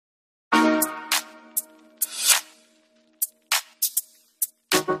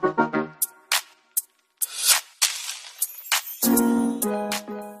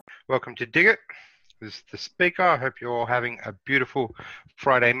Welcome to Dig It. This is the speaker. I hope you're all having a beautiful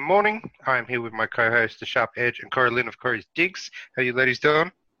Friday morning. I am here with my co-host, The Sharp Edge, and Corey Lynn of Corey's Digs. How you ladies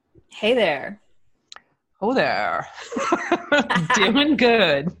doing? Hey there. Oh there. Doing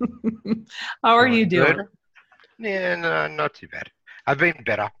good. How are you doing? Good? Yeah, no, not too bad. I've been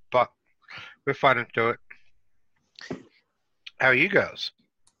better, but we're fighting through it. How are you girls?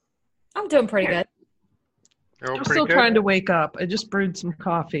 I'm doing pretty good. I'm still trying to wake up. I just brewed some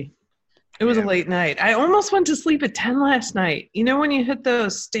coffee. It was a late night. I almost went to sleep at 10 last night. You know when you hit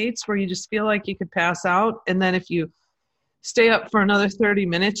those states where you just feel like you could pass out, and then if you stay up for another 30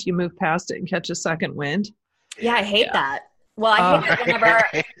 minutes, you move past it and catch a second wind? Yeah, I hate that. Well, I hate it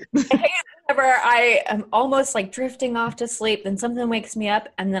whenever I am almost like drifting off to sleep, then something wakes me up,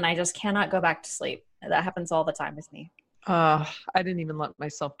 and then I just cannot go back to sleep. That happens all the time with me. I didn't even let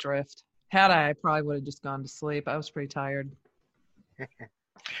myself drift. Had I probably would have just gone to sleep. I was pretty tired.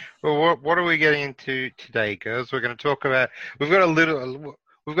 Well, what are we getting into today, girls? We're going to talk about. We've got a lot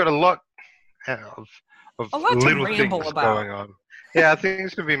of little things going on. Yeah, I think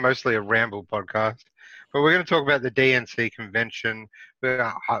it's going to be mostly a ramble podcast. But we're going to talk about the DNC convention.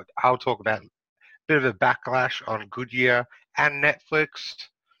 I'll talk about a bit of a backlash on Goodyear and Netflix.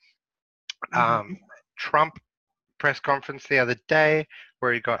 Trump press conference the other day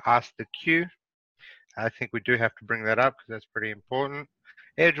where he got asked the Q. I think we do have to bring that up because that's pretty important.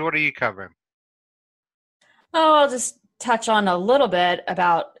 Edge, what are you covering? Oh, I'll just touch on a little bit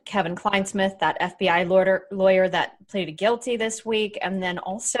about Kevin Kleinsmith, that FBI lawyer that pleaded guilty this week, and then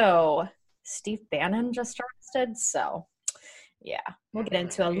also Steve Bannon just arrested. So, yeah, we'll get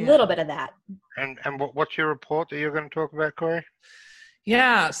into a little bit of that. And what's your report that you're going to talk about, Corey?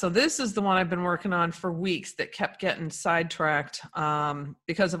 Yeah, so this is the one I've been working on for weeks that kept getting sidetracked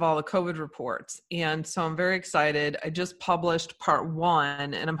because of all the COVID reports. And so I'm very excited. I just published part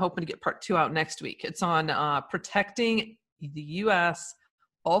 1, and I'm hoping to get part 2 out next week. It's on protecting the U.S.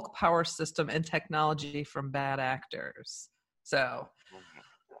 bulk power system and technology from bad actors. So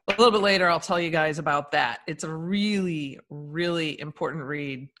a little bit later, I'll tell you guys about that. It's a really, really important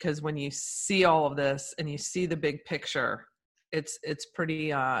read because when you see all of this and you see the big picture, it's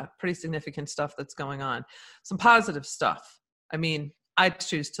pretty significant stuff that's going on. Some positive stuff. I mean, I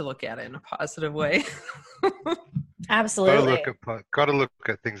choose to look at it in a positive way. Absolutely. Got to look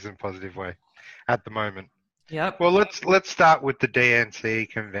at things in a positive way at the moment. Yep. Well, let's start with the DNC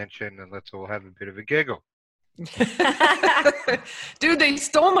convention and let's all have a bit of a giggle. Dude, they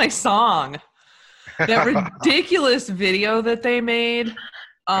stole my song. That ridiculous video that they made.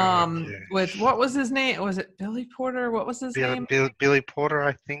 With what was his name? Was it Billy Porter? What was his name? Billy Porter,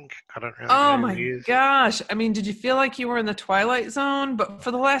 I think. I don't really know. Oh my gosh. I mean, did you feel like you were in the Twilight Zone? But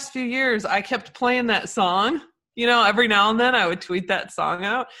for the last few years, I kept playing that song. You know, every now and then I would tweet that song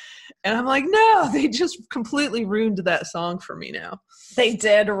out. And I'm like, no, they just completely ruined that song for me now. They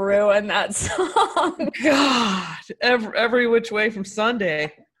did ruin that song. God, every which way from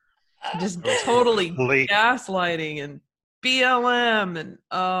Sunday. Just totally gaslighting and BLM and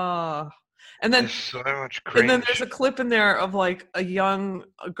then there's so much cringe. And then there's a clip in there of like a young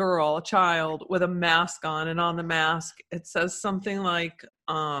girl, a child with a mask on, and on the mask it says something like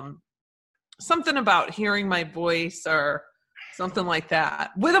something about hearing my voice or something like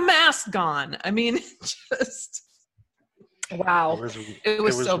that with a mask on. I mean, just wow. It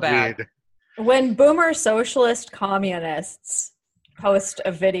was so bad. Weird. When boomer socialist communists post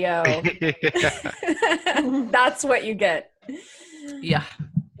a video, that's what you get. Yeah.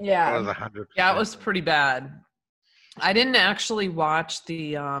 That was 100%. Yeah, it was pretty bad. I didn't actually watch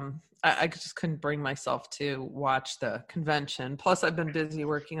the I just couldn't bring myself to watch the convention. Plus I've been busy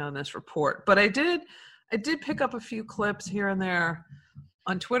working on this report. But I did pick up a few clips here and there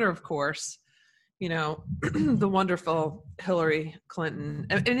on Twitter, of course. You know, the wonderful Hillary Clinton.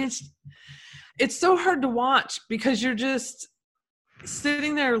 And it's so hard to watch because you're just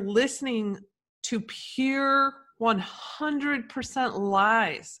sitting there listening to pure 100%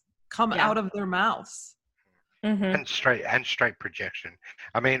 lies come out of their mouths. Mm-hmm. And straight projection.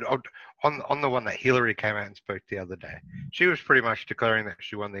 I mean, on the one that Hillary came out and spoke the other day, she was pretty much declaring that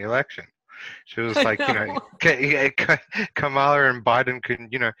she won the election. She was like, you know, Kamala and Biden can,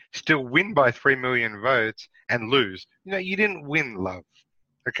 you know, still win by 3 million votes and lose. You know, you didn't win, love.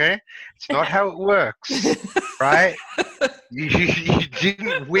 Okay? It's not how it works, right? You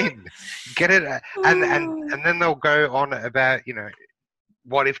didn't win. Get it? And then they'll go on about, you know,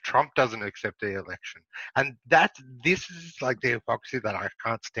 what if Trump doesn't accept the election? And this is like the hypocrisy that I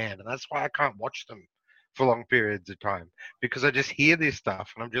can't stand. And that's why I can't watch them for long periods of time because I just hear this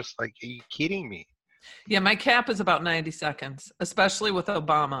stuff and I'm just like, are you kidding me? Yeah, my cap is about 90 seconds, especially with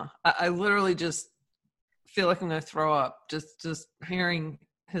Obama. I literally just feel like I'm going to throw up just hearing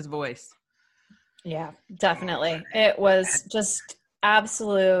his voice. Yeah, definitely. It was just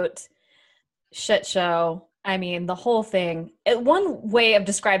absolute shit show. I mean, the whole thing. One way of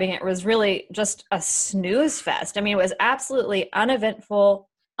describing it was really just a snooze fest. I mean, it was absolutely uneventful,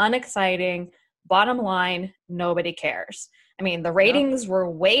 unexciting. Bottom line, nobody cares. I mean, the ratings were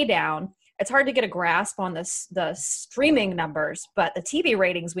way down. It's hard to get a grasp on the streaming numbers, but the TV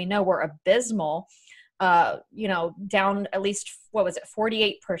ratings we know were abysmal. Down at least, what was it,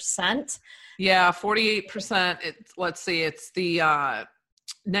 48%? Yeah, 48%. Let's see, it's the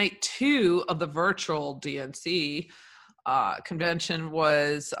night 2 of the virtual DNC convention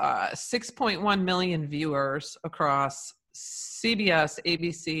was 6.1 million viewers across CBS,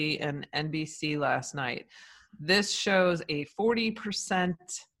 ABC, and NBC last night. This shows a 48%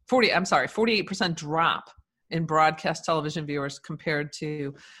 drop in broadcast television viewers compared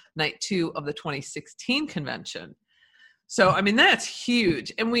to night 2 of the 2016 convention. So, I mean, that's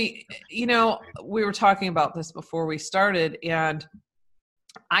huge. And we were talking about this before we started, and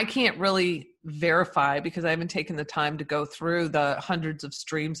I can't really verify because I haven't taken the time to go through the hundreds of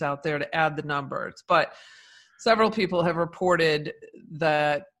streams out there to add the numbers. But several people have reported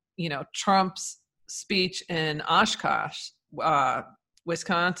that, Trump's speech in Oshkosh,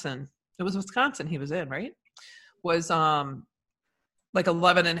 Wisconsin, it was Wisconsin he was in, right? Was like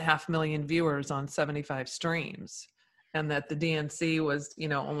 11.5 million viewers on 75 streams. And that the DNC was,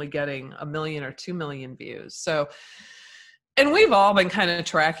 only getting 1 million or 2 million views. So, and we've all been kind of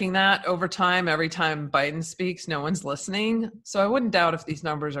tracking that over time. Every time Biden speaks, no one's listening. So I wouldn't doubt if these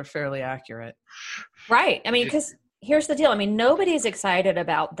numbers are fairly accurate. Right. I mean, because here's the deal. I mean, nobody's excited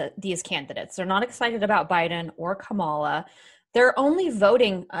about these candidates. They're not excited about Biden or Kamala. They're only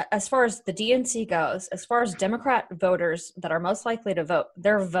voting, as far as the DNC goes, as far as Democrat voters that are most likely to vote,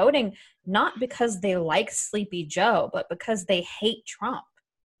 they're voting not because they like Sleepy Joe, but because they hate Trump.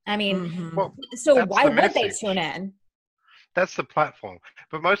 I mean, so why would they tune in? That's the platform.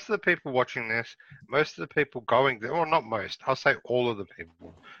 But most of the people watching this, most of the people going there, or not most, I'll say all of the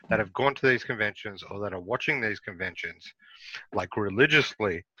people that have gone to these conventions or that are watching these conventions, like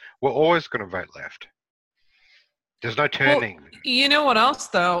religiously, we're always going to vote left. There's no turning. Well, you know what else,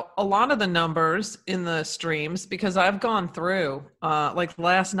 though? A lot of the numbers in the streams, because I've gone through, like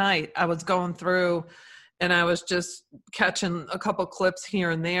last night, I was going through and I was just catching a couple clips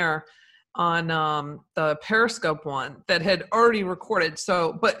here and there on the Periscope one that had already recorded.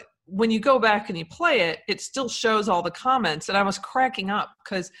 So, but when you go back and you play it, it still shows all the comments. And I was cracking up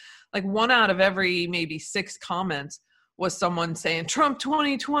because like 1 out of every maybe 6 comments was someone saying Trump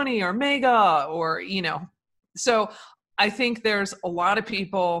 2020 or MAGA or, So I think there's a lot of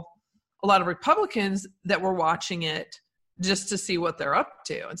people, a lot of Republicans that were watching it just to see what they're up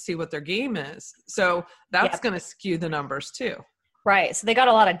to and see what their game is. So that's going to skew the numbers too. Right. So they got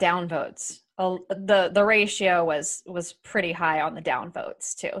a lot of downvotes. The ratio was pretty high on the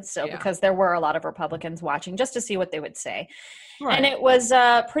downvotes too. So because there were a lot of Republicans watching just to see what they would say. Right. And it was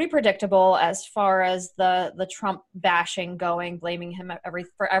pretty predictable as far as the Trump bashing going, blaming him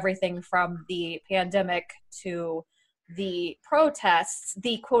for everything from the pandemic to the protests,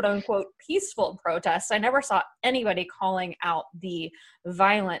 the quote unquote peaceful protests. I never saw anybody calling out the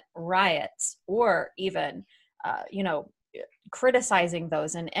violent riots or even, criticizing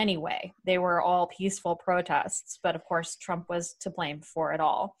those in any way. They were all peaceful protests, but of course Trump was to blame for it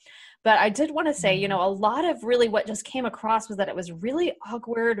all. But I did want to say, a lot of really what just came across was that it was really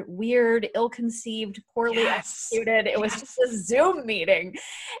awkward, weird, ill-conceived, poorly executed. It was just a Zoom meeting.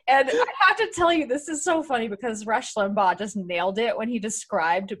 And I have to tell you, this is so funny because Rush Limbaugh just nailed it when he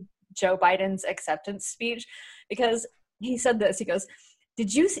described Joe Biden's acceptance speech, because he said this, he goes,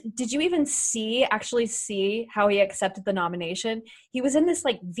 Did you even actually see how he accepted the nomination? He was in this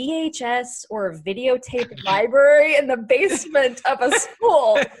like VHS or videotape library in the basement of a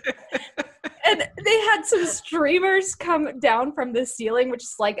school. And they had some streamers come down from the ceiling, which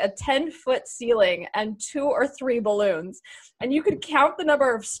is like a 10-foot ceiling, and 2 or 3 balloons. And you could count the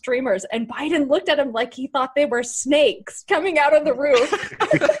number of streamers. And Biden looked at him like he thought they were snakes coming out of the roof.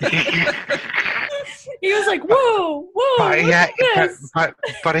 He was like, whoa,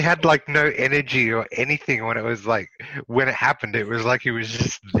 but he had like no energy or anything when it was like, when it happened, it was like he was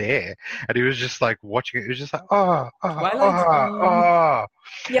just there and he was just like watching it. It was just like, oh.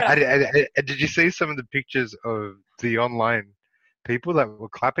 Yeah. And did you see some of the pictures of the online people that were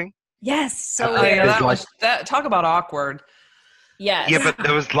clapping? Yes. So that talk about awkward. Yes. Yeah, but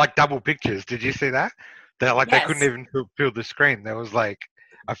there was like double pictures. Did you see that? They couldn't even fill the screen. There was like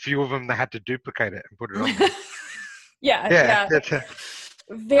a few of them that had to duplicate it and put it on there. Yeah.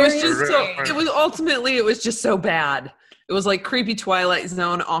 It was just so bad. It was like creepy Twilight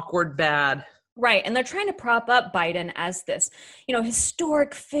Zone, awkward bad. Right. And they're trying to prop up Biden as this,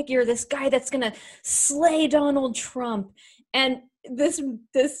 historic figure, this guy that's going to slay Donald Trump. And this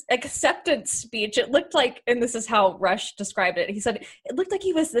acceptance speech, it looked like, and this is how Rush described it, he said, it looked like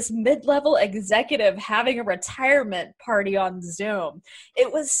he was this mid-level executive having a retirement party on Zoom.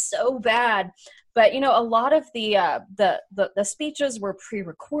 It was so bad. But, a lot of the speeches were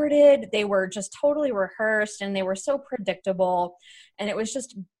pre-recorded. They were just totally rehearsed, and they were so predictable. And it was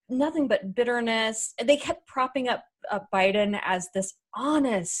just nothing but bitterness. They kept propping up Biden as this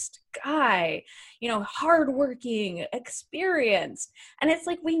honest guy, hardworking, experienced. And it's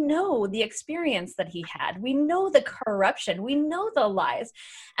like, we know the experience that he had. We know the corruption. We know the lies.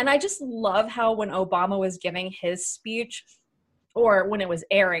 And I just love how when Obama was giving his speech, or when it was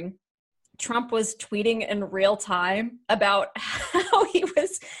airing, Trump was tweeting in real time about how he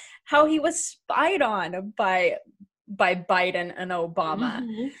was spied on by Biden and Obama.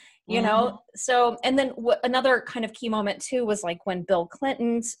 So, and then another kind of key moment too was like when Bill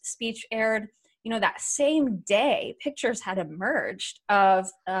Clinton's speech aired, that same day pictures had emerged of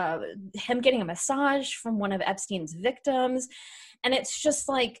him getting a massage from one of Epstein's victims. And it's just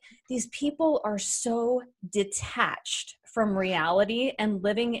like, these people are so detached from reality and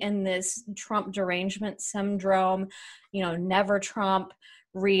living in this Trump derangement syndrome, never Trump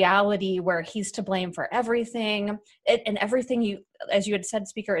reality where he's to blame for everything. And everything as you had said,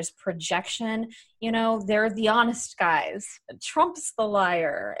 Speaker, is projection. They're the honest guys. Trump's the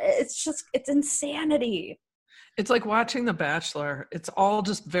liar. It's insanity. It's like watching The Bachelor. It's all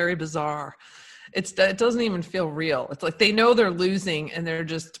just very bizarre. It doesn't even feel real. It's like they know they're losing and they're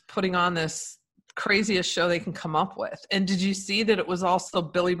just putting on this craziest show they can come up with. And did you see that it was also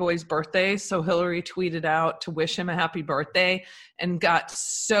Billy Boy's birthday? So Hillary tweeted out to wish him a happy birthday and got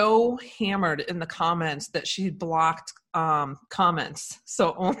so hammered in the comments that she blocked comments.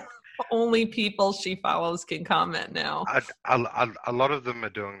 So only people she follows can comment now. A lot of them are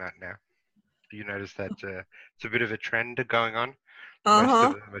doing that now. You notice that it's a bit of a trend going on. Most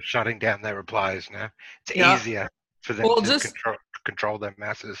of them are shutting down their replies now. It's easier for them to control their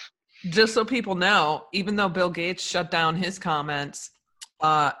masses. Just so people know, even though Bill Gates shut down his comments,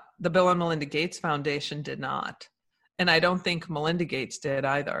 the Bill and Melinda Gates Foundation did not. And I don't think Melinda Gates did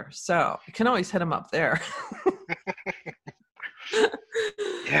either. So you can always hit him up there.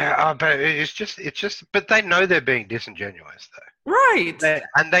 Yeah, but it's just, but they know they're being disingenuous though. Right.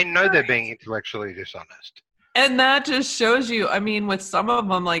 They know they're being intellectually dishonest. And that just shows you, I mean, with some of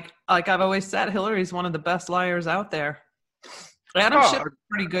them, like I've always said, Hillary's one of the best liars out there. Adam Schiff is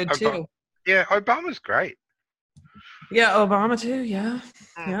pretty good too. Yeah, Obama's great. Yeah, Obama too. Yeah.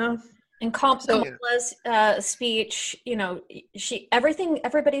 And Kamala's speech,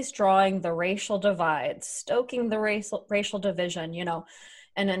 everybody's drawing the racial divide, stoking the racial division,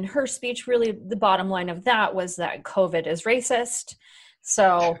 and in her speech, really the bottom line of that was that COVID is racist.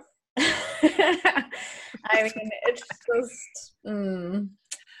 So, I mean, it's just.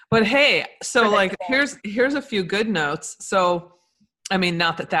 But hey, so like here's a few good notes. So, I mean,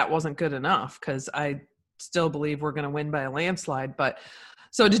 not that wasn't good enough, because I still believe we're going to win by a landslide. But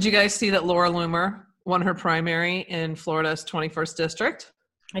so, did you guys see that Laura Loomer won her primary in Florida's 21st district?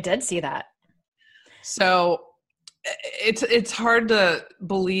 I did see that. So it's hard to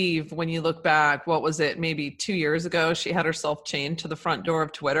believe when you look back. What was it? Maybe 2 years ago, she had herself chained to the front door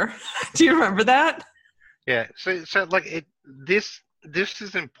of Twitter. Do you remember that? Yeah. So like this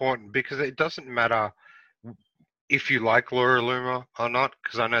is important, because it doesn't matter if you like Laura Loomer or not,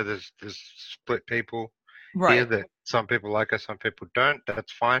 because I know there's split people here, that some people like her, some people don't.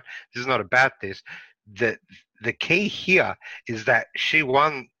 That's fine. This is not about this. The key here is that she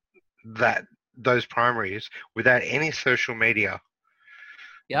won those primaries without any social media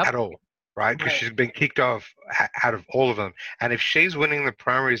at all, right? Because she's been kicked off out of all of them. And if she's winning the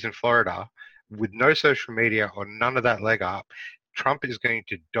primaries in Florida with no social media or none of that leg up, Trump is going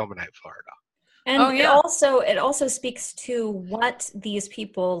to dominate Florida. And it also speaks to what these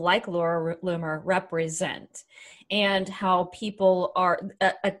people like Laura Loomer represent, and how people are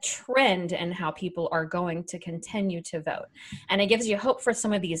a trend, and how people are going to continue to vote. And it gives you hope for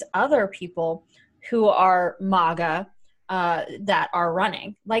some of these other people who are MAGA that are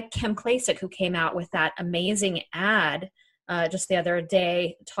running, like Kim Klacik, who came out with that amazing ad just the other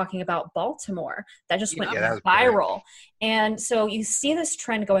day talking about Baltimore. That just went that was viral. And so you see this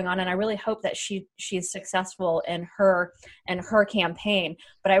trend going on, and I really hope that she's successful in her campaign.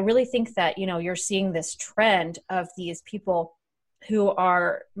 But I really think that, you're seeing this trend of these people who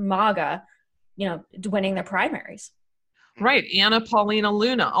are MAGA, winning their primaries. Right. Anna Paulina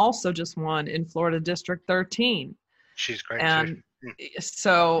Luna also just won in Florida District 13. She's great. And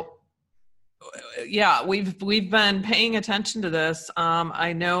so, yeah, we've been paying attention to this.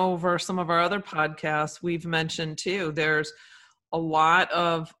 I know over some of our other podcasts, we've mentioned too, there's a lot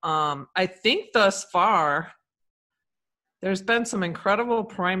of, I think thus far, there's been some incredible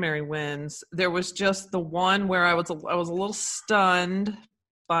primary wins. There was just the one where I was a little stunned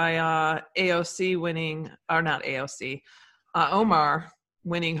by AOC winning, or not AOC, Omar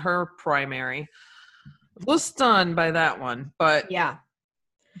winning her primary. A little stunned by that one, but yeah.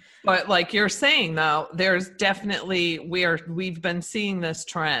 But like you're saying, though, there's definitely we've been seeing this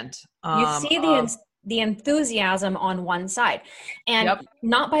trend. You see the enthusiasm on one side, and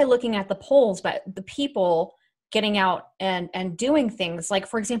not by looking at the polls, but the people getting out and doing things like,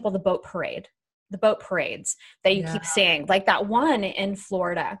 for example, the boat parades that you keep seeing, like that one in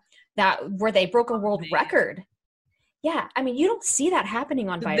Florida where they broke a world record. Yeah, I mean, you don't see that happening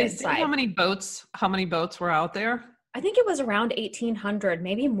on Biden's side. How many boats were out there? I think it was around 1,800,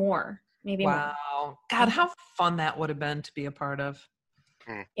 maybe more. Wow. God, how fun that would have been to be a part of.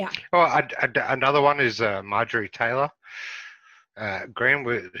 Yeah. Well, another one is Marjorie Taylor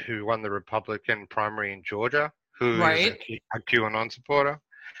Greene, who won the Republican primary in Georgia, who is a QAnon supporter.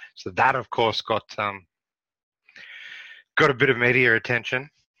 So that, of course, got a bit of media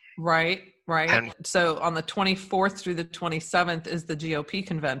attention. Right. And so on the 24th through the 27th is the GOP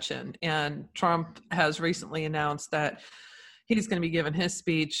convention, and Trump has recently announced that he's going to be giving his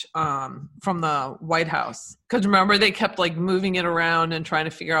speech from the White House. Because remember, they kept like moving it around and trying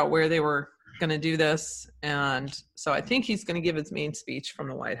to figure out where they were going to do this, and so I think he's going to give his main speech from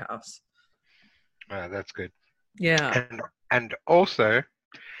the White House. That's good. Yeah, and also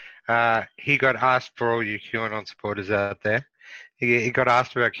he got asked, for all you QAnon supporters out there. He got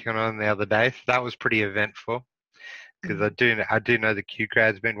asked about QAnon the other day, so that was pretty eventful, because I do know the Q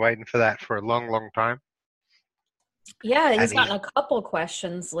crowd's been waiting for that for a long, long time. Yeah, he's gotten a couple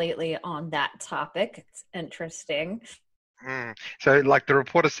questions lately on that topic. It's interesting. So, like the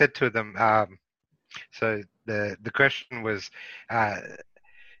reporter said to them, so the question was,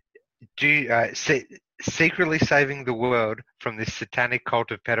 do you secretly saving the world from this satanic cult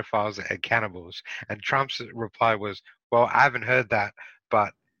of pedophiles and cannibals? And Trump's reply was, well, I haven't heard that,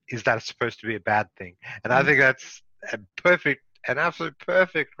 but is that supposed to be a bad thing? And I think that's an absolute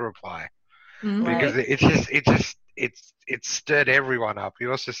perfect reply, because it stirred everyone up. He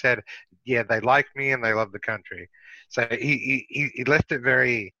also said, yeah, they like me and they love the country. So he left it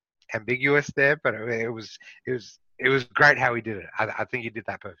very ambiguous there, but it was great how he did it. I think he did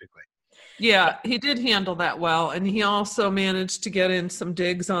that perfectly. Yeah, he did handle that well, and he also managed to get in some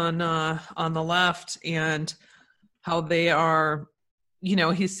digs on the left and how they are,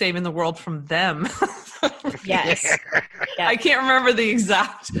 he's saving the world from them. Yes. I can't remember the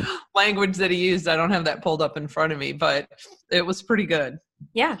exact language that he used. I don't have that pulled up in front of me, but it was pretty good.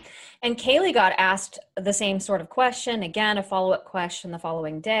 Yeah. And Kaylee got asked the same sort of question, again, a follow-up question the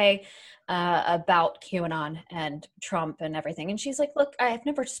following day about QAnon and Trump and everything. And she's like, look, I have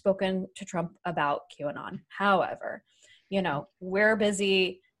never spoken to Trump about QAnon. However, we're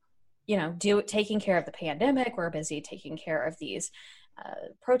busy taking care of the pandemic. We're busy taking care of these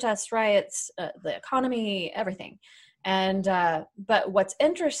protests, riots, the economy, everything. And but what's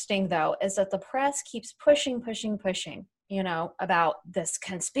interesting, though, is that the press keeps pushing, about this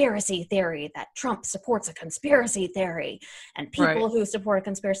conspiracy theory, that Trump supports a conspiracy theory, and people who support a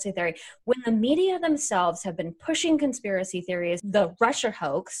conspiracy theory, when the media themselves have been pushing conspiracy theories, the Russia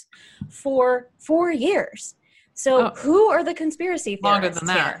hoax, for 4 years. So who are the conspiracy theorists? Longer than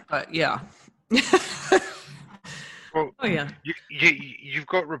that, here? But yeah. Well, you've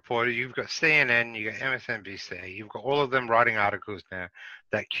got reporters, you've got CNN, you've got MSNBC, you've got all of them writing articles now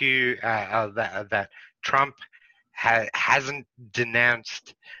that that Trump hasn't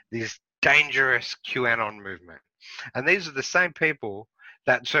denounced this dangerous QAnon movement. And these are the same people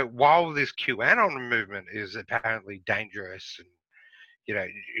that, so while this QAnon movement is apparently dangerous and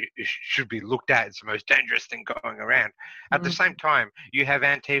it should be looked at as the most dangerous thing going around. At the same time, you have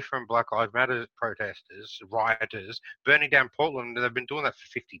Antifa and Black Lives Matter protesters, rioters, burning down Portland, and they've been doing that for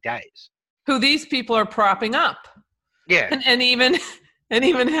 50 days. Who these people are propping up. Yeah. And even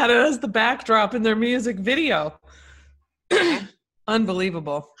had it as the backdrop in their music video.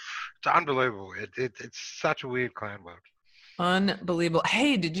 Unbelievable. It's unbelievable. It's such a weird clown world. Unbelievable.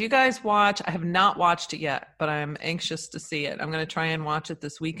 Hey, did you guys watch? I have not watched it yet, but I'm anxious to see it. I'm going to try and watch it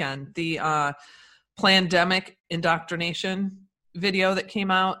this weekend. The Plandemic Indoctrination video that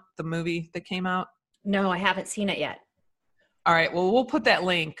came out, the movie that came out. No, I haven't seen it yet. All right. Well, we'll put that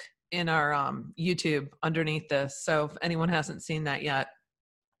link in our YouTube underneath this. So if anyone hasn't seen that yet,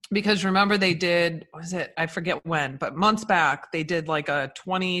 because remember they did, I forget when, but months back, they did like a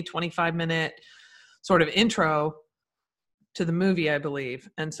 25 minute sort of intro to the movie, I believe.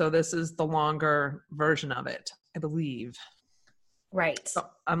 And so this is the longer version of it, I believe. Right. So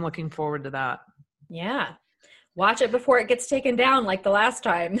I'm looking forward to that. Yeah. Watch it before it gets taken down like the last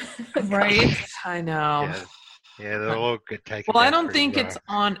time. Right? I know. Yeah, they'll all get taken Well, down. I don't think pretty it's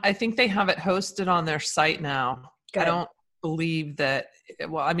on, I think they have it hosted on their site now. Good. I don't believe that,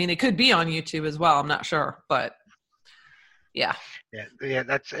 well, I mean, it could be on YouTube as well. I'm not sure, but yeah. Yeah,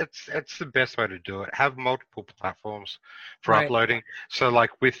 it's the best way to do it. Have multiple platforms for Right. uploading. So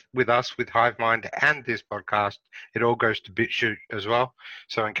like with us, with HiveMind and this podcast, it all goes to BitChute as well.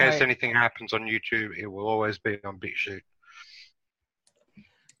 So in case Right. anything happens on YouTube, it will always be on BitChute. That's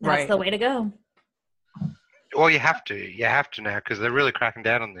Right. the way to go. Well, you have to now because they're really cracking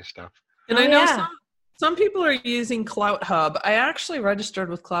down on this stuff. And Oh, I know yeah. some people are using CloutHub. I actually registered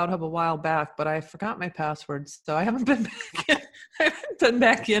with CloutHub a while back, but I forgot my passwords, so I haven't been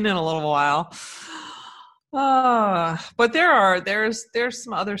back in a little while. But there's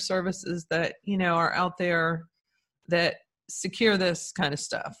some other services that are out there that secure this kind of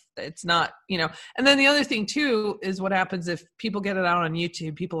stuff. It's not, and then the other thing too is what happens if people get it out on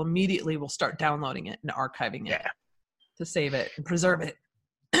YouTube, people immediately will start downloading it and archiving it to save it and preserve it.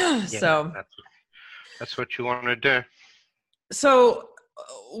 So that's what you want to do. So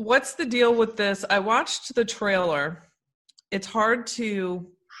what's the deal with this? I watched the trailer. It's hard to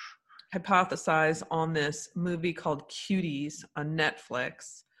hypothesize on this movie called Cuties on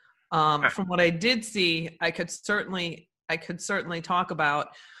Netflix. From what I did see, I could certainly talk about,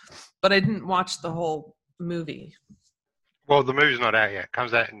 but I didn't watch the whole movie. Well, the movie's not out yet. It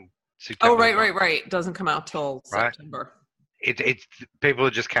comes out in September. Oh, right. Doesn't come out till September. It's people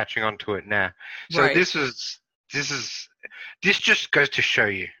are just catching on to it now. So Right. this just goes to show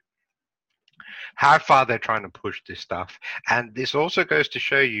you how far they're trying to push this stuff, and this also goes to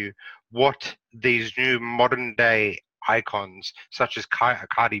show you what these new modern day icons, such as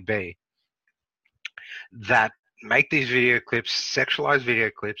Cardi B, that make these video clips, sexualized video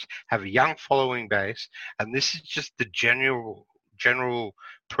clips, have a young following base, and this is just the general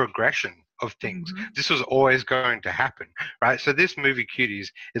progression of things. Mm-hmm. This was always going to happen, right? So this movie Cuties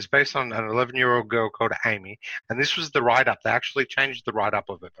is based on an 11-year-old girl called Amy, and this was the write-up. They actually changed the write-up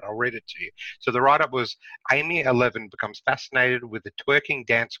of it, but I'll read it to you. So the write-up was, Amy, 11, becomes fascinated with the twerking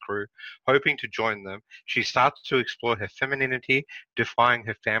dance crew, hoping to join them. She starts to explore her femininity, defying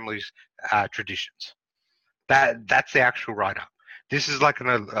her family's traditions. That's the actual write-up. This is like an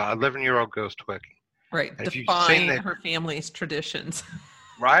 11-year-old girl's twerking. Right, And if you've defying seen her family's traditions.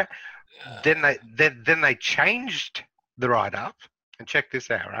 Right? Then they changed the write-up, and check this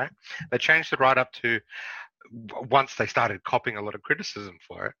out, right? They changed the write-up to, once they started copying a lot of criticism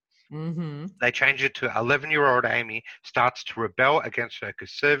for it, Mm-hmm. they changed it to 11-year-old Amy starts to rebel against her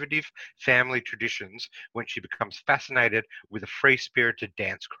conservative family traditions when she becomes fascinated with a free-spirited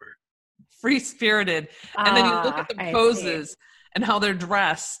dance crew. Free-spirited. And then you look at the I poses and how they're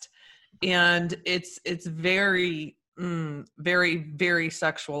dressed, and it's very, very, very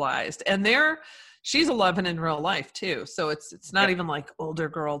sexualized. And she's 11 in real life too, so it's not even like older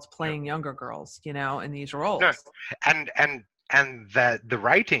girls playing younger girls, in these roles. No, and the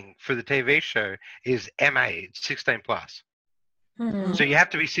rating for the TV show is MA, it's 16 plus. Hmm. So you have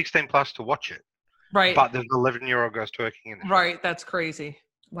to be 16 plus to watch it. Right. But there's 11-year-old girls twerking in it. Right. That's crazy.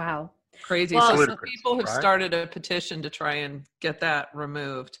 Wow. Crazy. Well, So some ludicrous, people have right? started a petition to try and get that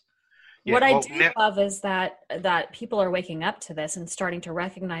removed. Yeah, What I well, do love is that people are waking up to this and starting to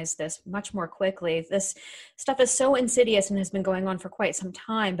recognize this much more quickly. This stuff is so insidious and has been going on for quite some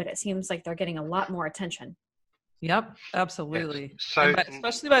time, but it seems like they're getting a lot more attention. Yep, absolutely. Yes. So, And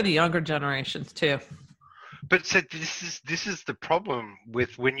especially by the younger generations too. but so this is the problem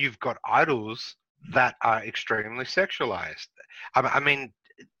with when you've got idols that are extremely sexualized. I mean,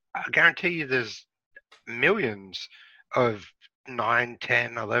 I guarantee you there's millions of 9,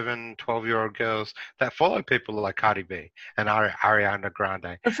 10, 11, 12-year-old girls that follow people like Cardi B and Ariana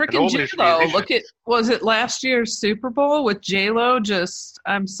Grande. But And all freaking these J-Lo, musicians. was it last year's Super Bowl with J-Lo just,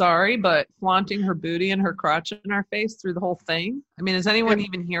 I'm sorry, but flaunting her booty and her crotch in her face through the whole thing? I mean, is anyone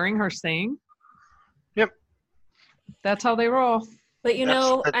even hearing her sing? Yep. That's how they roll. But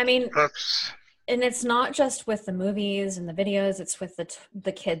I mean, That's And it's not just with the movies and the videos, it's with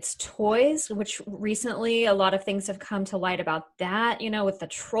the kids' toys, which recently a lot of things have come to light about that, with the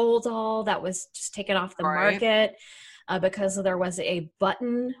troll doll that was just taken off the market because there was a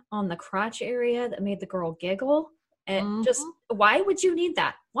button on the crotch area that made the girl giggle. And just, why would you need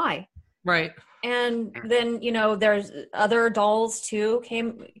that? Why? Right. And then, there's other dolls too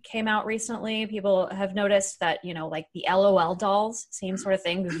came out recently. People have noticed that, like the LOL dolls, same sort of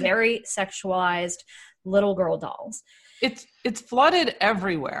thing, very sexualized little girl dolls. It's flooded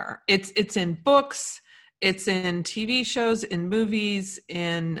everywhere. It's in books, it's in TV shows, in movies,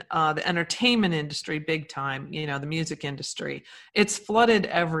 in the entertainment industry, big time, the music industry. It's flooded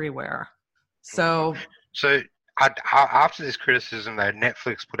everywhere. So after this criticism, though,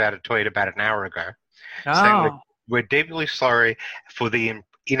 Netflix put out a tweet about an hour ago saying we're deeply sorry for the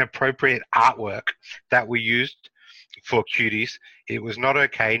inappropriate artwork that we used for Cuties. It was not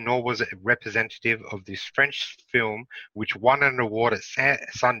okay, nor was it representative of this French film, which won an award at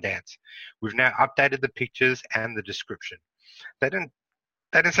Sundance. We've now updated the pictures and the description. They didn't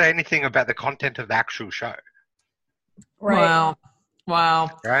say anything about the content of the actual show. Right. Wow.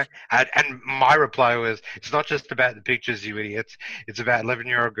 Right. And my reply was, it's not just about the pictures, you idiots. It's about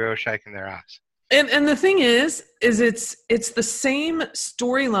 11-year-old girls shaking their ass. And the thing is it's the same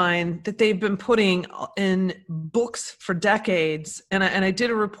storyline that they've been putting in books for decades. And I did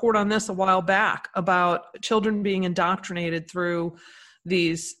a report on this a while back about children being indoctrinated through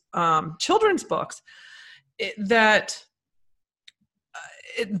these children's books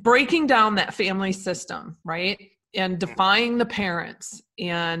breaking down that family system, right? And defying the parents,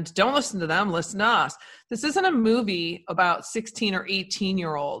 and don't listen to them, listen to us. This isn't a movie about 16 or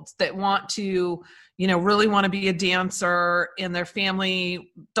 18-year-olds that want to, really want to be a dancer, and their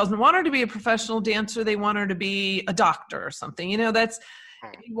family doesn't want her to be a professional dancer. They want her to be a doctor or something. If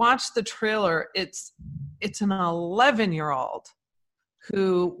you watch the trailer, it's an 11-year-old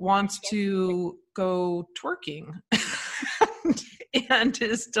who wants to go twerking and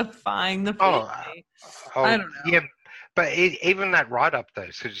is defying the family. I don't know. Yeah, but even that write-up, though,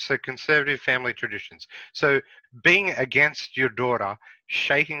 so conservative family traditions. So being against your daughter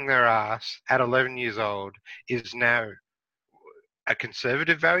shaking their ass at 11 years old is now a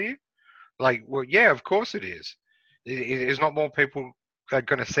conservative value? Like, well, yeah, of course it is. Is not more people are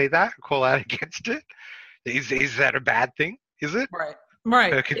going to see that, call out against it? Is that a bad thing? Is it? Right.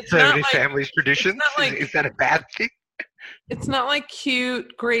 For conservative families' traditions? Is that a bad thing? It's not like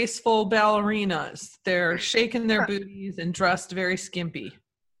cute, graceful ballerinas. They're shaking their booties and dressed very skimpy.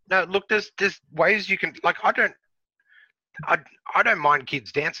 No, look, there's ways you can, like, I don't mind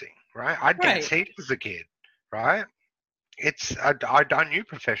kids dancing, right? I danced heaps as a kid, right? I knew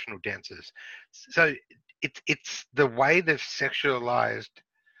professional dancers. So it's the way they've sexualized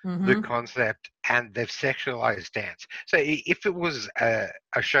the concept, and they've sexualized dance. So if it was a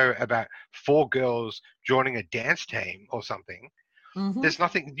show about 4 girls joining a dance team or something, there's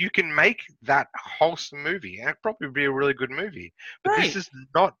nothing, you can make that wholesome movie, and it'd probably be a really good movie. But this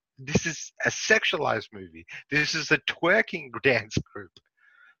is a sexualized movie. This is a twerking dance group,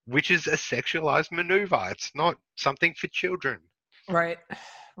 which is a sexualized maneuver. It's not something for children. Right.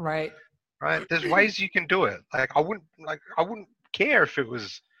 There's ways you can do it. I wouldn't care if it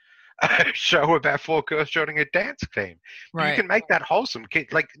was a show about 4 girls joining a dance team. You can make that wholesome.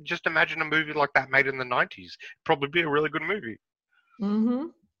 Like, just imagine a movie like that made in the 90s. Probably be a really good movie.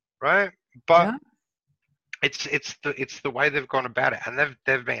 Right? But it's the way they've gone about it, and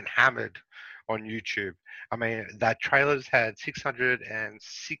they've been hammered on YouTube. I mean, that trailer's had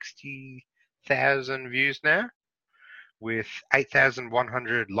 660,000 views now, with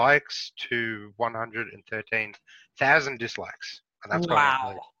 8,100 likes to 113,000 dislikes. And that's going out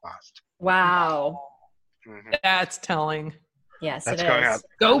really fast. Wow. That's telling. Yes, that's it going is. out,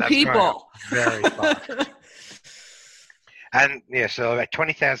 Go people. Very fast. And yeah, so about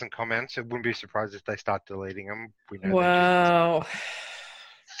 20,000 comments. It wouldn't be surprised if they start deleting them. We know. Wow.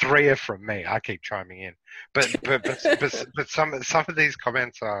 3 are from me. I keep chiming in, but some of these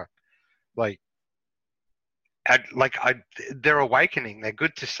comments are they're awakening. They're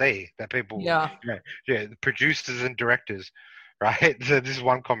good to see that people. The producers and directors. Right? So this is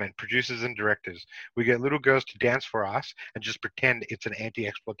one comment. Producers and directors. We get little girls to dance for us and just pretend it's an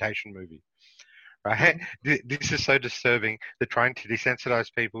anti-exploitation movie. Right? This is so disturbing. They're trying to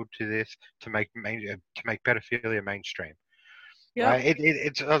desensitize people to this to make pedophilia mainstream. Yeah. Right?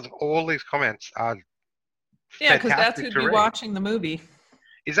 It's all these comments are. Yeah, because that's who'd be watching the movie.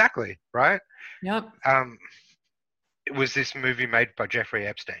 Exactly. Right? Yep. Was this movie made by Jeffrey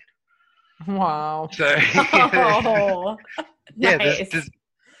Epstein? Wow. So, nice.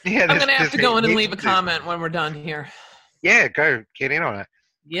 Yeah, I'm going to have to go in and leave a comment when we're done here. Yeah, go get in on it.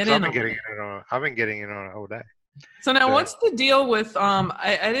 I've been getting in on it all day. So now, what's the deal with?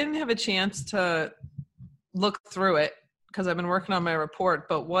 I didn't have a chance to look through it because I've been working on my report.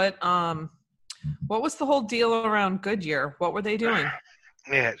 But what was the whole deal around Goodyear? What were they doing?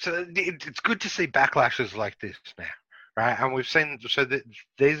 Yeah, so it's good to see backlashes like this now, right? And we've seen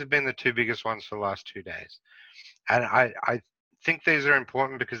these have been the two biggest ones for the last 2 days, and I think these are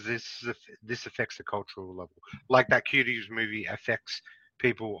important because this affects the cultural level, like that Cuties movie affects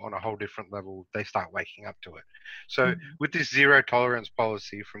people on a whole different level. They start waking up to it. So with this zero tolerance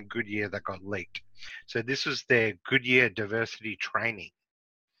policy from Goodyear that got leaked, so this was their Goodyear diversity training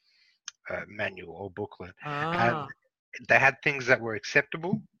manual or booklet, and they had things that were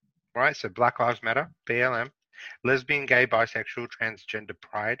acceptable, right? So Black Lives Matter, BLM, lesbian, gay, bisexual, transgender,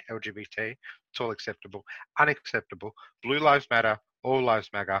 pride, LGBT, it's all acceptable. Unacceptable, Blue Lives Matter, All Lives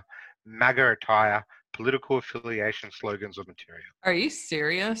Matter, MAGA attire, political affiliation, slogans, or material. Are you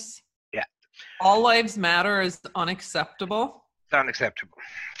serious? Yeah. All Lives Matter is unacceptable? It's unacceptable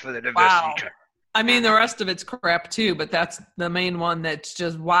for the diversity trend. I mean, the rest of it's crap too, but that's the main one that's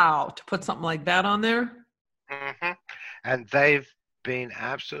just wow, to put something like that on there. Mm-hmm. And they've been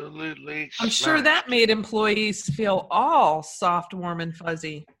absolutely I'm sure that made employees feel all soft, warm, and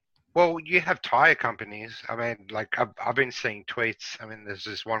fuzzy. Well, you have tire companies. I mean, like I've been seeing tweets. I mean, there's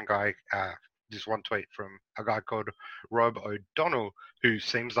this one guy, this one tweet from a guy called Rob O'Donnell, who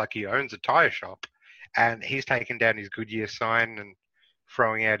seems like he owns a tire shop, and he's taken down his Goodyear sign and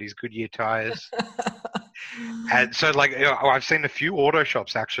throwing out his Goodyear tires. And so, like, I've seen a few auto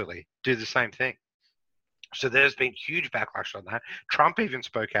shops actually do the same thing. So there's been huge backlash on that. Trump even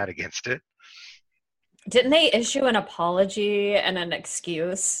spoke out against it. Didn't they issue an apology and an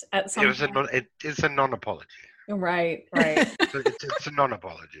excuse at some point? It's a non-apology. Right. It's a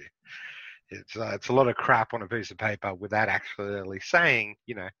non-apology. It's a lot of crap on a piece of paper without actually saying,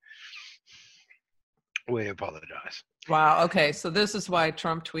 we apologize. Wow. Okay. So this is why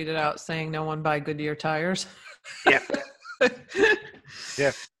Trump tweeted out saying no one buy Goodyear tires. Yep.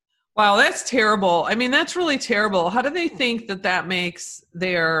 Yep. Wow. That's terrible. I mean, that's really terrible. How do they think that makes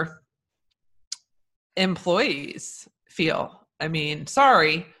their employees feel? I mean,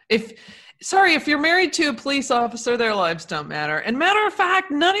 sorry. If you're married to a police officer, their lives don't matter. And matter of fact,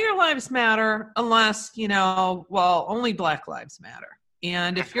 none of your lives matter unless, only Black lives matter.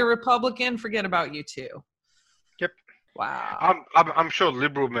 And if you're Republican, forget about you too. Yep. Wow. I'm sure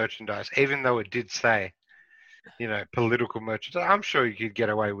liberal merchandise, even though it did say, political merchandise, I'm sure you could get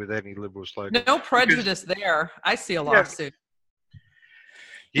away with any liberal slogan. No prejudice there. I see a lawsuit.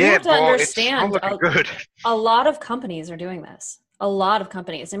 You have to understand, it's not looking good. A lot of companies are doing this. A lot of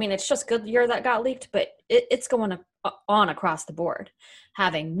companies. I mean, it's just Goodyear that got leaked, but it's going on across the board,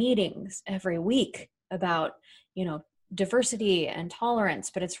 having meetings every week about, diversity and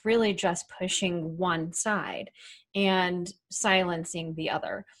tolerance, but it's really just pushing one side and silencing the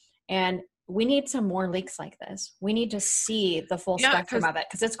other. And we need some more leaks like this. We need to see the full spectrum of it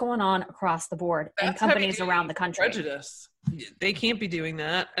because it's going on across the board in companies around the country. Prejudice. They can't be doing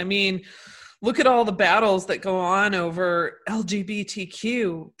that. I mean, look at all the battles that go on over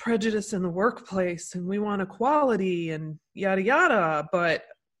LGBTQ, prejudice in the workplace, and we want equality and yada, yada. But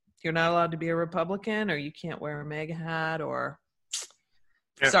you're not allowed to be a Republican, or you can't wear a MAGA hat, or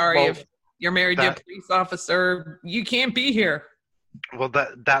if you're married to a police officer, you can't be here. Well,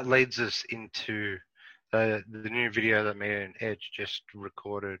 that leads us into the new video that me and Edge just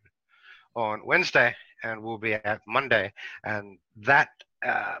recorded on Wednesday and will be out Monday. And that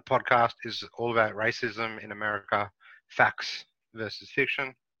podcast is all about racism in America, facts versus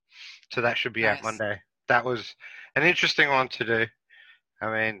fiction. So that should be out Monday. That was an interesting one to do.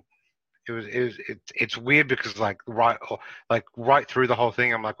 I mean, it's weird because right through the whole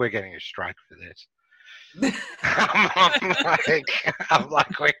thing, I'm like, we're getting a strike for this. I'm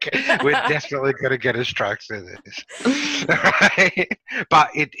like, we're definitely gonna get a strike for this. Right? But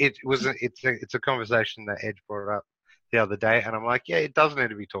it's a conversation that Edge brought up the other day, and I'm like, yeah, it does need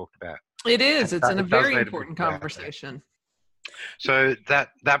to be talked about. It is. It's a very important conversation. So that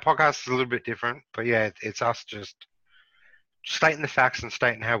podcast is a little bit different, but yeah, it's us just stating the facts and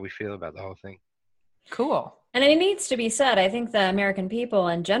stating how we feel about the whole thing. Cool. And it needs to be said, I think the American people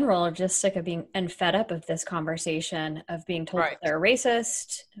in general are just sick of being and fed up of this conversation of being told that they're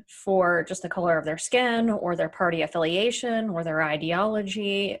racist for just the color of their skin or their party affiliation or their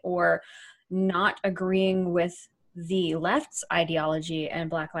ideology or not agreeing with the left's ideology and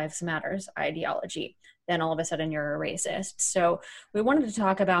Black Lives Matter's ideology, then all of a sudden you're a racist. So we wanted to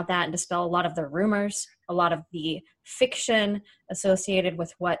talk about that and dispel a lot of the rumors, a lot of the fiction associated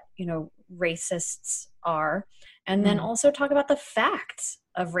with what, racists are, and then also talk about the facts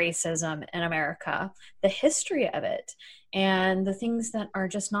of racism in America, the history of it, and the things that are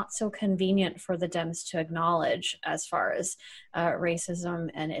just not so convenient for the Dems to acknowledge as far as racism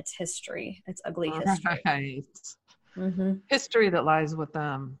and its history, its ugly history. Right. Mm-hmm. History that lies with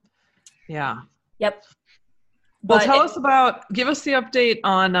them. Yeah. Yep. Well, give us the update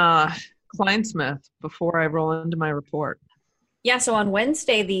on Kleinsmith before I roll into my report. Yeah, so on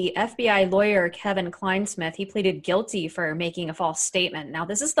Wednesday, the FBI lawyer, Kevin Kleinsmith, he pleaded guilty for making a false statement. Now,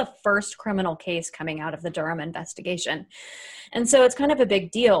 this is the first criminal case coming out of the Durham investigation. And so it's kind of a big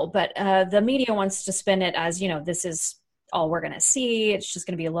deal, but the media wants to spin it as, this is all we're going to see. It's just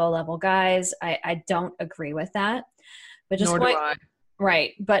going to be low-level guys. I don't agree with that. But just Nor do I.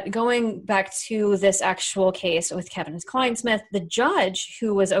 Right. But going back to this actual case with Kevin Kleinsmith, the judge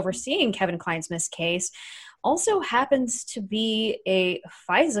who was overseeing Kevin Kleinsmith's case also happens to be a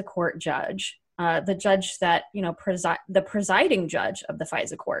FISA court judge, the judge that, the presiding judge of the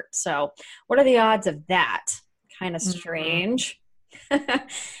FISA court. So what are the odds of that? Kind of strange.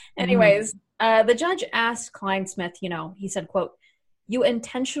 Anyways, the judge asked Kleinsmith, he said, quote, "You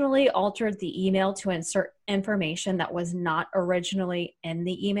intentionally altered the email to insert information that was not originally in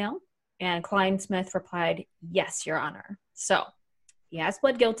the email?" And Kleinsmith replied, "Yes, Your Honor." So he has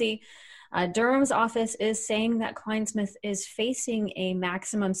pled guilty. Durham's office is saying that Kleinsmith is facing a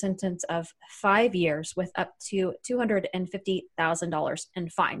maximum sentence of 5 years with up to $250,000 in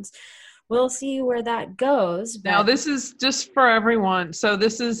fines. We'll see where that goes. But now, this is just for everyone. So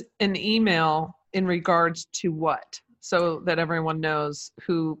this is an email in regards to what? So that everyone knows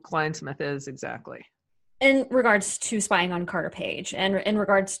who Kleinsmith is exactly. In regards to spying on Carter Page. And in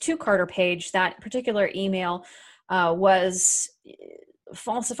regards to Carter Page, that particular email was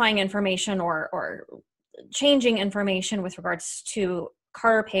falsifying information or changing information with regards to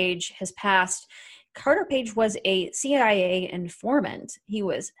Carter Page, his past. Carter Page was a CIA informant. He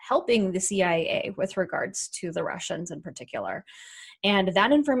was helping the CIA with regards to the Russians in particular. And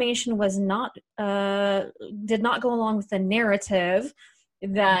that information was did not go along with the narrative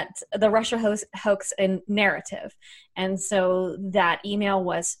that the Russia hoax and narrative. And so that email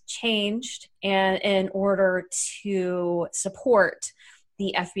was changed in order to support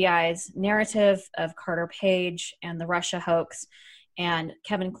the FBI's narrative of Carter Page and the Russia hoax. And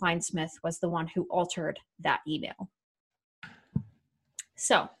Kevin Kleinsmith was the one who altered that email.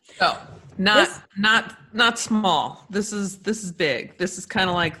 So, not small. This is big. This is kind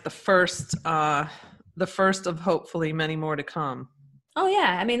of like the first of hopefully many more to come. Oh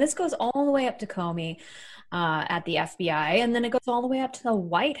yeah, I mean this goes all the way up to Comey at the FBI, and then it goes all the way up to the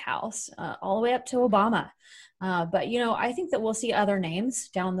White House, all the way up to Obama. But I think that we'll see other names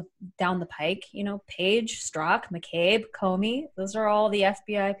down the pike. Page, Strzok, McCabe, Comey. Those are all the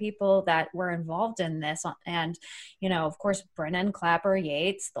FBI people that were involved in this. And of course, Brennan, Clapper,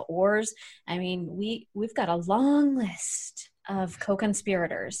 Yates, the Orrs. I mean, we've got a long list of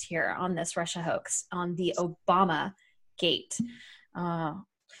co-conspirators here on this Russia hoax, on the Obama Gate.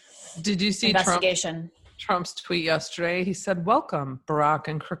 Did you see investigation? Trump's tweet yesterday? He said, "Welcome, Barack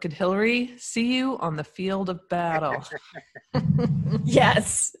and crooked Hillary. See you on the field of battle."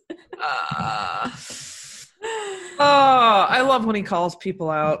 Yes. I love when he calls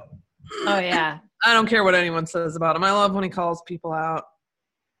people out. Oh, yeah. I don't care what anyone says about him. I love when he calls people out.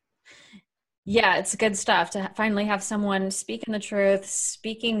 Yeah, it's good stuff to finally have someone speaking the truth,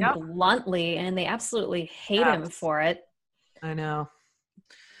 speaking bluntly, and they absolutely hate him for it. I know.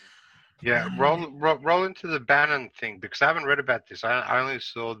 Yeah, roll into the Bannon thing, because I haven't read about this. I only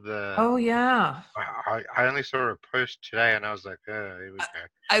saw the. Oh yeah. I only saw a post today, and I was like, oh, here we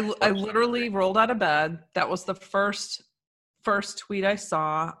go. I literally rolled out of bed. That was the first tweet I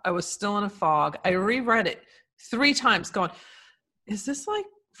saw. I was still in a fog. I reread it 3 times, going, "Is this like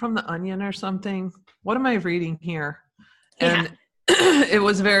from The Onion or something? What am I reading here?" And it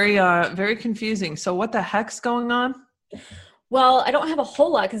was very very confusing. So what the heck's going on? Well, I don't have a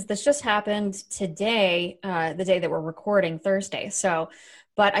whole lot because this just happened today, the day that we're recording, Thursday.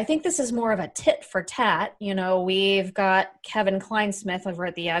 But I think this is more of a tit for tat. We've got Kevin Kleinsmith over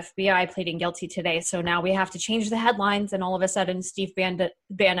at the FBI pleading guilty today. So now we have to change the headlines, and all of a sudden Steve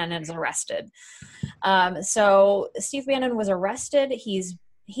Bannon is arrested. So Steve Bannon was arrested.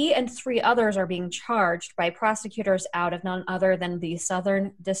 He and 3 others are being charged by prosecutors out of none other than the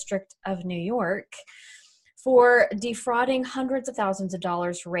Southern District of New York for defrauding hundreds of thousands of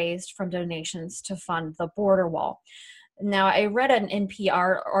dollars raised from donations to fund the border wall. Now, I read an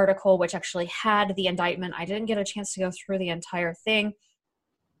NPR article which actually had the indictment. I didn't get a chance to go through the entire thing,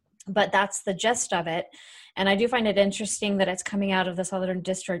 but that's the gist of it. And I do find it interesting that it's coming out of the Southern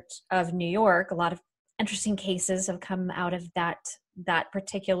District of New York. A lot of interesting cases have come out of that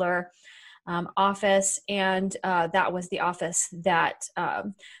particular office, and that was the office that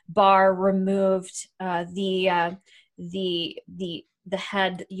Barr removed the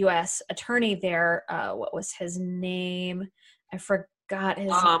head U.S. attorney there. What was his name? I forgot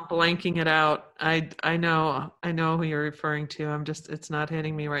his. Blanking it out. I know who you're referring to. It's not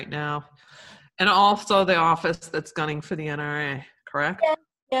hitting me right now. And also the office that's gunning for the NRA, correct?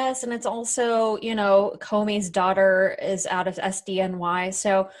 Yes, and it's also, Comey's daughter is out of SDNY.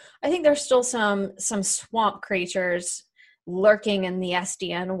 So I think there's still some swamp creatures lurking in the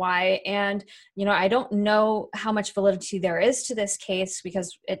SDNY. And, I don't know how much validity there is to this case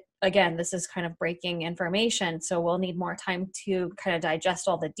because this is kind of breaking information. So we'll need more time to kind of digest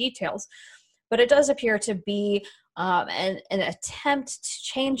all the details. But it does appear to be an attempt to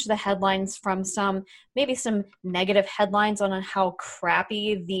change the headlines from maybe some negative headlines on how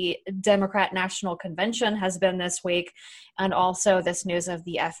crappy the Democrat National Convention has been this week, and also this news of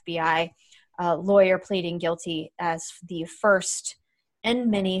the FBI lawyer pleading guilty as the first and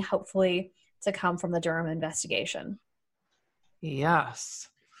many, hopefully, to come from the Durham investigation. Yes.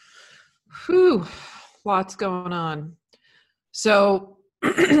 Whew. Lots going on. So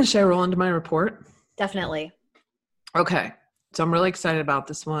should I roll into my report? Definitely. Okay. So I'm really excited about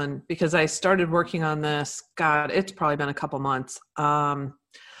this one because I started working on this. God, it's probably been a couple months. So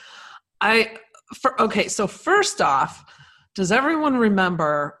first off, does everyone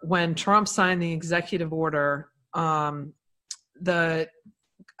remember when Trump signed the executive order? I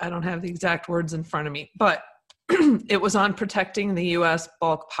don't have the exact words in front of me, but it was on protecting the U.S.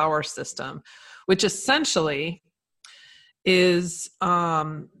 bulk power system, which essentially is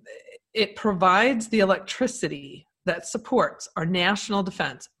it provides the electricity that supports our national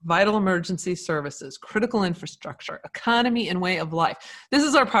defense, vital emergency services, critical infrastructure, economy, and way of life. This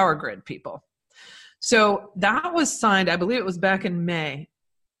is our power grid, people. So that was signed, I believe it was back in May.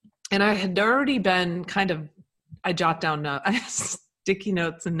 And I had already been I jot down notes. I have sticky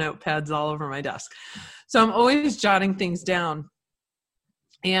notes and notepads all over my desk. So I'm always jotting things down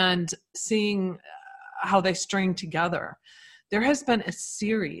and seeing how they string together. There has been a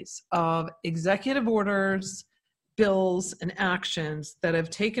series of executive orders, bills, and actions that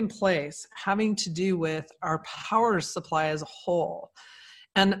have taken place having to do with our power supply as a whole.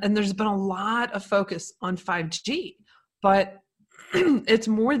 And there's been a lot of focus on 5G, but it's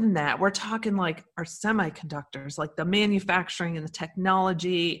more than that. We're talking like our semiconductors, like the manufacturing and the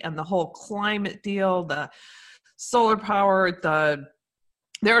technology and the whole climate deal, the solar power,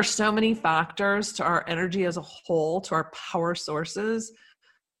 there are so many factors to our energy as a whole, to our power sources,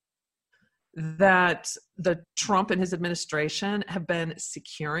 that the Trump and his administration have been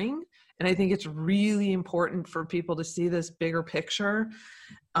securing. And I think it's really important for people to see this bigger picture.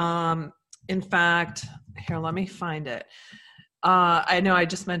 In fact, here, let me find it. I know I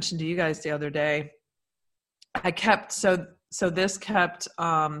just mentioned to you guys the other day, this kept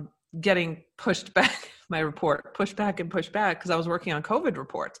getting pushed back, my report, pushed back because I was working on COVID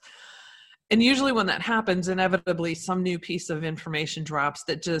reports. And usually when that happens, inevitably some new piece of information drops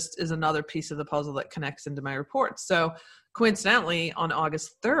that just is another piece of the puzzle that connects into my report. So coincidentally, on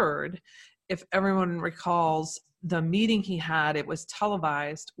August 3rd, if everyone recalls the meeting he had, it was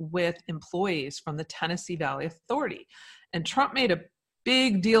televised with employees from the Tennessee Valley Authority. And Trump made a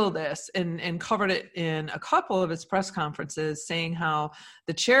big deal of this and covered it in a couple of his press conferences, saying how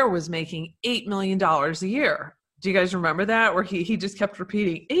the chair was making $8 million a year. Do you guys remember that? Where he just kept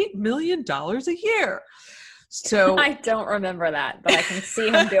repeating $8 million a year. So I don't remember that, but I can see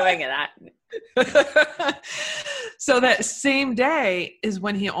him doing that. So that same day is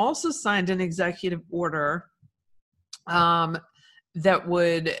when he also signed an executive order that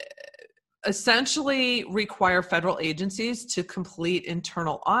would essentially require federal agencies to complete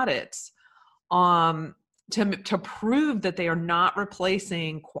internal audits to prove that they are not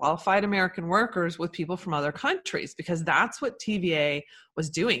replacing qualified American workers with people from other countries, because that's what TVA was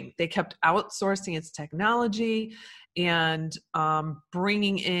doing. They kept outsourcing its technology and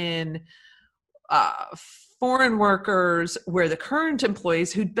bringing in foreign workers where the current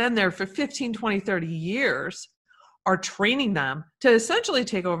employees who'd been there for 15, 20, 30 years are training them to essentially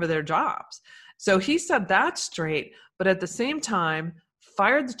take over their jobs. So he said that straight, but at the same time,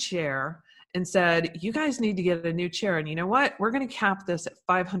 fired the chair and said, you guys need to get a new chair. And you know what? We're going to cap this at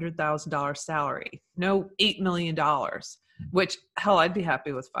 $500,000 salary. No, $8 million, which hell, I'd be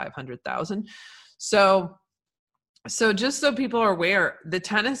happy with 500,000. So just so people are aware,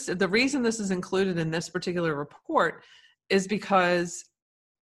 the reason this is included in this particular report is because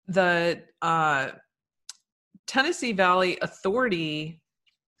the Tennessee Valley Authority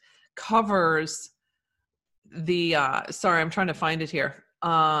covers the, sorry, I'm trying to find it here.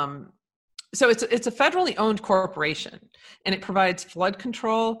 So it's a federally owned corporation, and it provides flood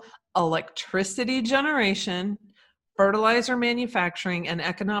control, electricity generation, fertilizer manufacturing, and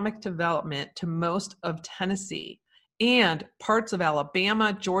economic development to most of Tennessee and parts of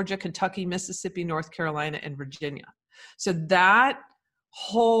Alabama, Georgia, Kentucky, Mississippi, North Carolina, and Virginia. So that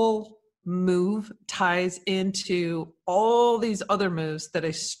whole move ties into all these other moves that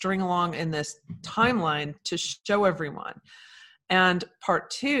I string along in this timeline to show everyone. And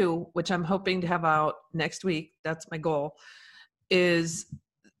part 2, which I'm hoping to have out next week, that's my goal, is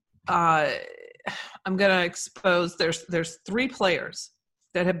I'm going to expose, there's 3 players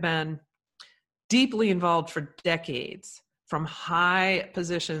that have been deeply involved for decades from high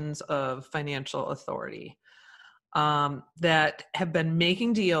positions of financial authority that have been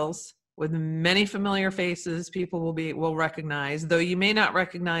making deals with many familiar faces people will recognize, though you may not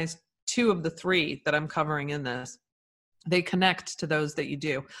recognize 2 of the 3 that I'm covering in this. They connect to those that you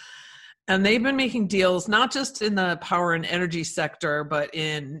do. And they've been making deals, not just in the power and energy sector, but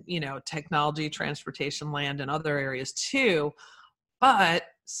in, technology, transportation, land, and other areas too. But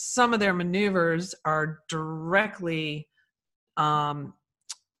some of their maneuvers are directly to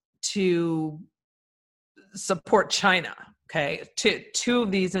support China. Okay. 2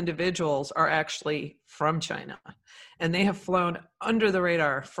 of these individuals are actually from China, and they have flown under the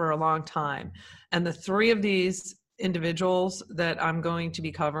radar for a long time. And the 3 of these individuals that I'm going to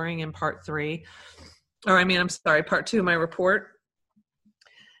be covering in part 2 of my report,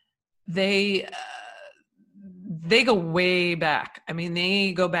 they go way back. I mean,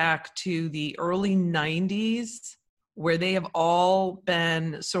 they go back to the early 90s, where they have all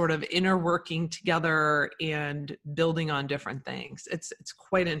been sort of working together and building on different things. It's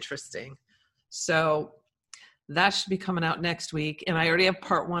quite interesting. So that should be coming out next week. And I already have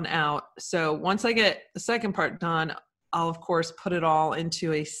part 1 out. So once I get the second part done, I'll of course put it all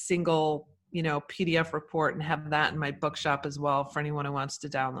into a single, PDF report and have that in my bookshop as well for anyone who wants to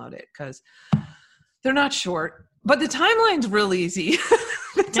download it, because they're not short, but the timeline's real easy.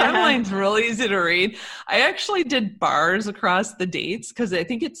 The timeline's real easy to read. I actually did bars across the dates because I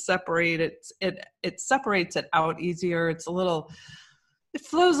think it separates it out easier. It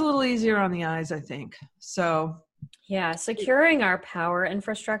flows a little easier on the eyes, I think. So yeah, securing our power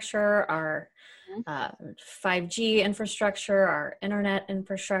infrastructure, our 5G infrastructure, our internet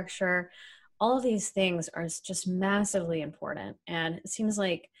infrastructure, all of these things are just massively important. And it seems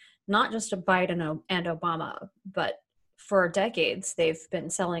like not just Biden and Obama, but for decades, they've been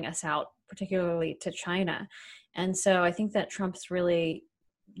selling us out, particularly to China. And so I think that Trump's really,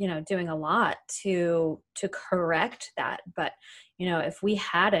 doing a lot to correct that. But, if we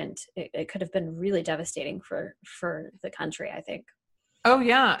hadn't, it could have been really devastating for the country, I think. Oh,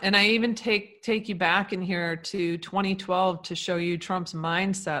 yeah. And I even take you back in here to 2012 to show you Trump's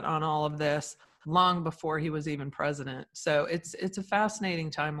mindset on all of this long before he was even president. So it's a fascinating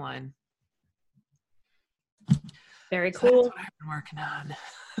timeline. Very cool. So that's what I've been working on.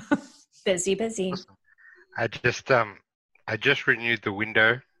 Busy. Awesome. I just renewed the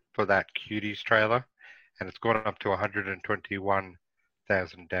window for that Cuties trailer, and it's gone up to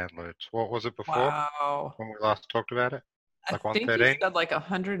 121,000 downloads. What was it before? Wow. When we last talked about it? Like I think 113? you said like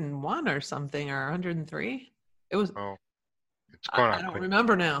 101 or something, or 103. It was. Oh, it's gone up. I don't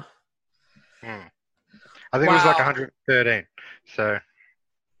remember now. I think it was like 113. So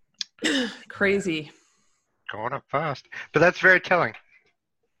crazy. Going up fast, but that's very telling.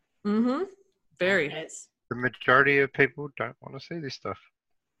 Mm-hmm. Very. The majority of people don't want to see this stuff.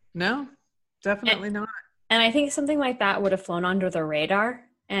 No, definitely not. And I think something like that would have flown under the radar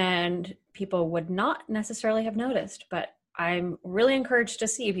and people would not necessarily have noticed. But I'm really encouraged to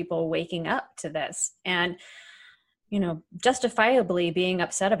see people waking up to this and, justifiably being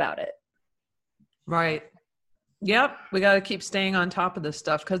upset about it. Right. Yep. We got to keep staying on top of this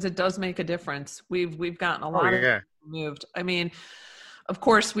stuff because it does make a difference. We've gotten a lot of it moved. I mean, of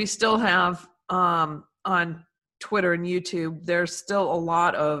course, we still have on Twitter and YouTube, there's still a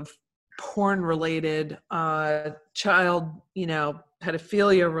lot of porn related, child,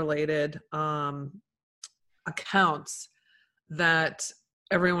 pedophilia related accounts that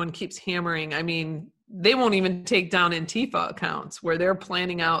everyone keeps hammering. I mean, they won't even take down Antifa accounts where they're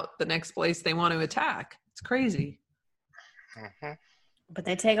planning out the next place they want to attack. It's crazy. Mhm. But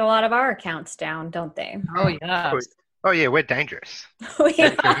they take a lot of our accounts down, don't they? Oh, yeah. Oh yeah, we're dangerous. We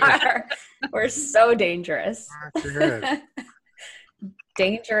are. We're so dangerous. Good.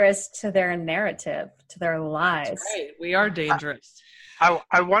 Dangerous to their narrative, to their lies. Right. We are dangerous.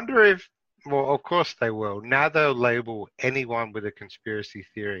 I wonder if, well, of course they will. Now they'll label anyone with a conspiracy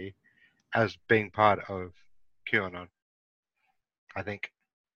theory as being part of QAnon. I think.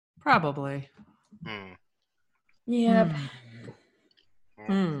 Probably. Hmm. Yep.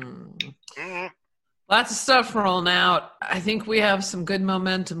 Mm. Lots of stuff rolling out. I think we have some good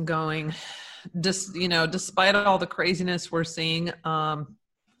momentum going. Just, despite all the craziness we're seeing, the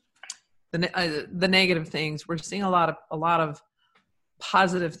negative things, we're seeing a lot of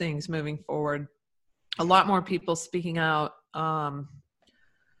positive things moving forward. A lot more people speaking out. A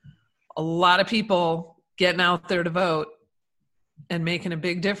lot of people getting out there to vote and making a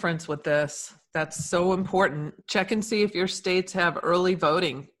big difference with this. That's so important. Check and see if your states have early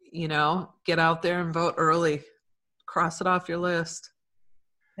voting. Get out there and vote early. Cross it off your list.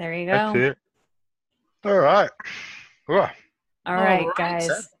 There you go. That's it. All right. Ooh. All right, guys.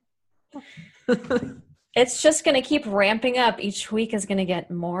 It's just going to keep ramping up. Each week is going to get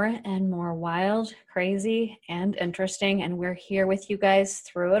more and more wild, crazy, and interesting. And we're here with you guys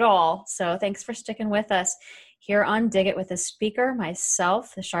through it all. So thanks for sticking with us here on Dig It with a Speaker,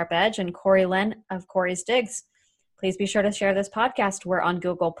 myself, The Sharp Edge, and Corey Lynn of Corey's Digs. Please be sure to share this podcast. We're on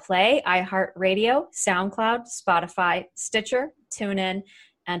Google Play, iHeartRadio, SoundCloud, Spotify, Stitcher, TuneIn,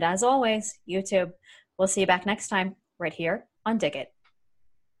 and as always, YouTube. We'll see you back next time right here on Dig It.